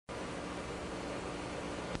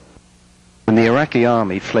When the Iraqi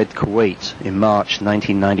army fled Kuwait in March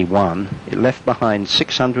 1991, it left behind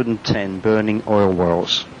 610 burning oil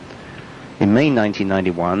wells. In May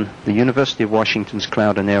 1991, the University of Washington's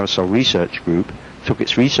Cloud and Aerosol Research Group took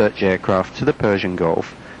its research aircraft to the Persian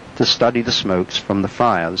Gulf to study the smokes from the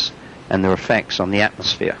fires and their effects on the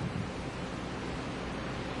atmosphere.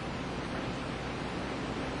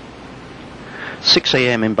 "6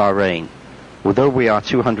 a.m. in Bahrain. Although we are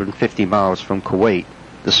 250 miles from Kuwait,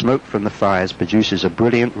 the smoke from the fires produces a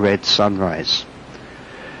brilliant red sunrise."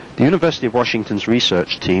 The University of Washington's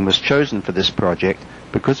research team was chosen for this project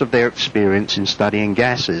because of their experience in studying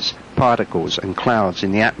gases, particles, and clouds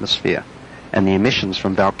in the atmosphere, and the emissions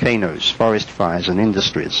from volcanoes, forest fires, and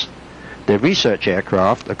industries. Their research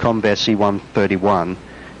aircraft, a Convair C-131,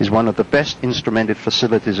 is one of the best instrumented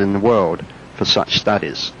facilities in the world for such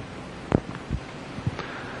studies.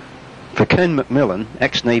 For Ken McMillan,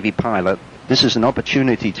 ex-Navy pilot, this is an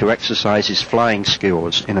opportunity to exercise his flying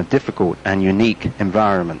skills in a difficult and unique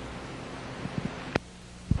environment.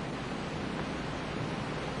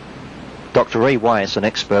 Dr. Ray Weiss, an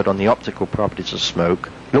expert on the optical properties of smoke,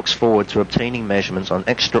 looks forward to obtaining measurements on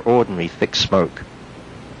extraordinary thick smoke.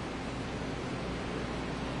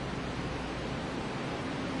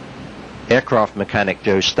 Aircraft mechanic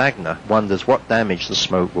Joe Stagner wonders what damage the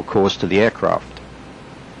smoke will cause to the aircraft.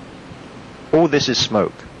 All this is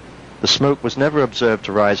smoke. The smoke was never observed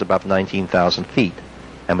to rise above 19,000 feet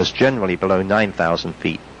and was generally below 9,000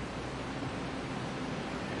 feet.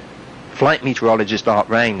 Flight meteorologist Art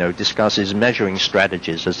Rangno discusses measuring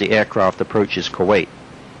strategies as the aircraft approaches Kuwait.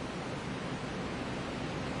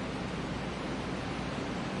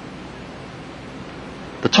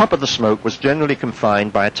 The top of the smoke was generally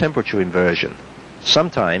confined by a temperature inversion.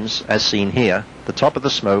 Sometimes, as seen here, the top of the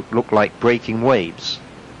smoke looked like breaking waves.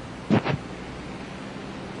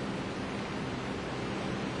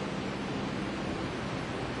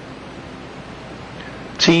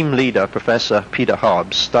 Team leader Professor Peter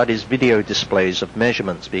Hobbs studies video displays of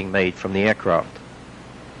measurements being made from the aircraft.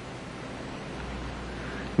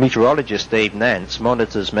 Meteorologist Dave Nance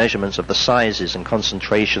monitors measurements of the sizes and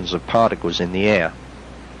concentrations of particles in the air.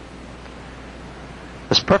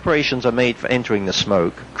 As preparations are made for entering the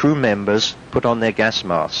smoke, crew members put on their gas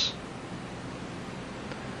masks.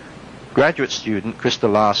 Graduate student Krista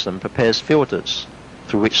Larson prepares filters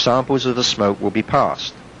through which samples of the smoke will be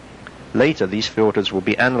passed. Later, these filters will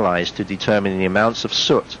be analyzed to determine the amounts of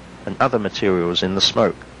soot and other materials in the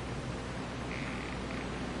smoke.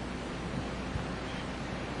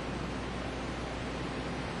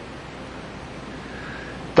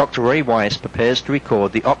 Dr. Ray Weiss prepares to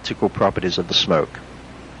record the optical properties of the smoke.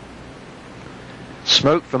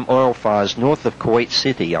 Smoke from oil fires north of Kuwait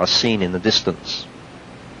City are seen in the distance.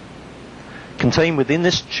 Contained within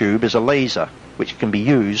this tube is a laser, which can be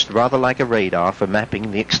used rather like a radar for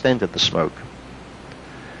mapping the extent of the smoke.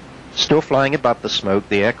 Still flying above the smoke,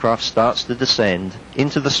 the aircraft starts to descend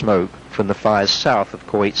into the smoke from the fires south of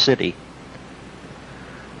Kuwait City.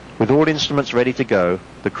 With all instruments ready to go,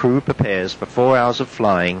 the crew prepares for 4 hours of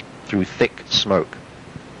flying through thick smoke.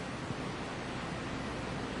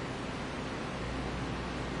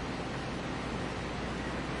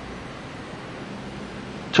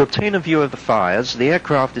 To obtain a view of the fires, the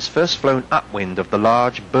aircraft is first flown upwind of the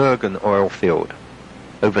large Bergen oil field.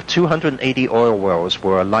 Over 280 oil wells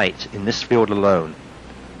were alight in this field alone,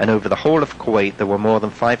 and over the whole of Kuwait there were more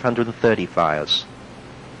than 530 fires.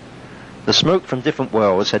 The smoke from different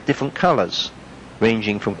wells had different colors,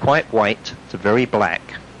 ranging from quite white to very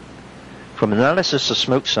black. From analysis of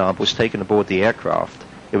smoke samples taken aboard the aircraft,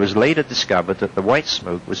 it was later discovered that the white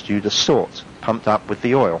smoke was due to salt pumped up with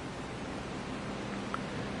the oil.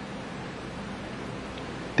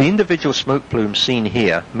 The individual smoke plumes seen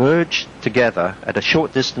here merged together at a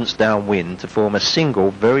short distance downwind to form a single,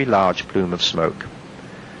 very large plume of smoke.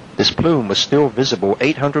 This plume was still visible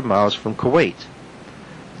 800 miles from Kuwait.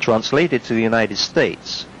 Translated to the United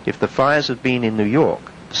States, if the fires had been in New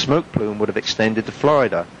York, the smoke plume would have extended to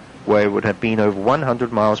Florida, where it would have been over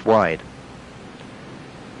 100 miles wide.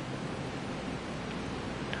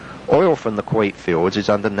 Oil from the Kuwait fields is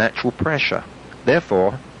under natural pressure.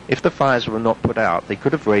 Therefore, if the fires were not put out, they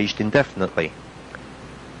could have raged indefinitely.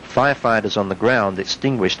 Firefighters on the ground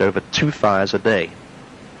extinguished over 2 fires a day.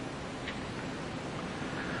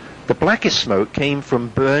 The blackest smoke came from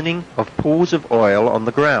burning of pools of oil on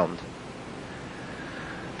the ground.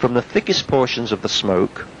 From the thickest portions of the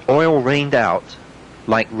smoke, oil rained out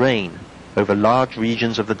like rain over large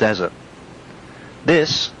regions of the desert.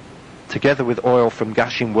 This, together with oil from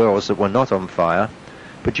gushing wells that were not on fire,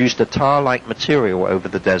 produced a tar-like material over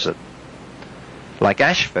the desert. Like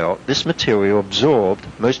asphalt, this material absorbed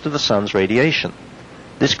most of the sun's radiation.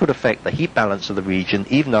 This could affect the heat balance of the region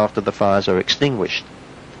even after the fires are extinguished.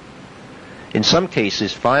 In some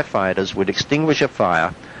cases, firefighters would extinguish a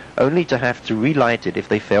fire only to have to relight it if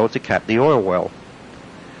they failed to cap the oil well.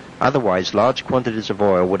 Otherwise, large quantities of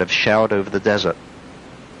oil would have showered over the desert.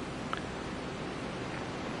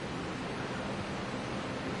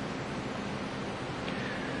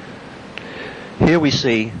 Here we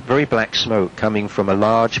see very black smoke coming from a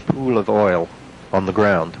large pool of oil on the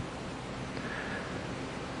ground.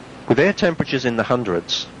 With air temperatures in the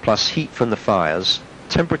hundreds, plus heat from the fires,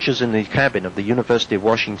 temperatures in the cabin of the University of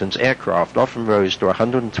Washington's aircraft often rose to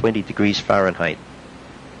 120 degrees Fahrenheit.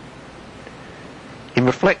 In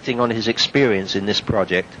reflecting on his experience in this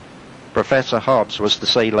project, Professor Hobbs was to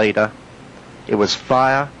say later, "It was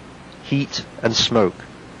fire, heat, and smoke,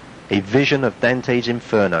 a vision of Dante's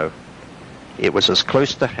Inferno. It was as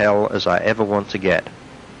close to hell as I ever want to get."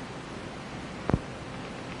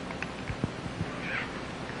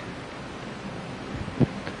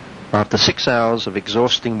 After 6 hours of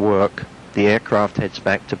exhausting work, the aircraft heads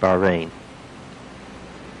back to Bahrain.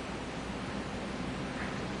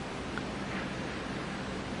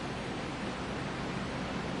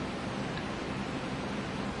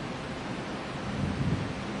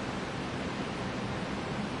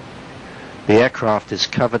 The aircraft is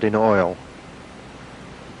covered in oil.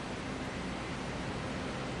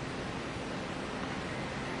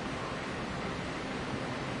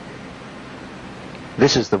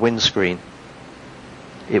 This is the windscreen.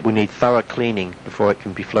 It will need thorough cleaning before it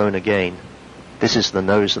can be flown again. This is the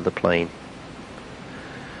nose of the plane.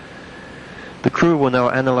 The crew will now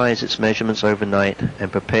analyze its measurements overnight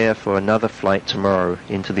and prepare for another flight tomorrow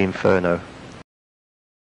into the Inferno.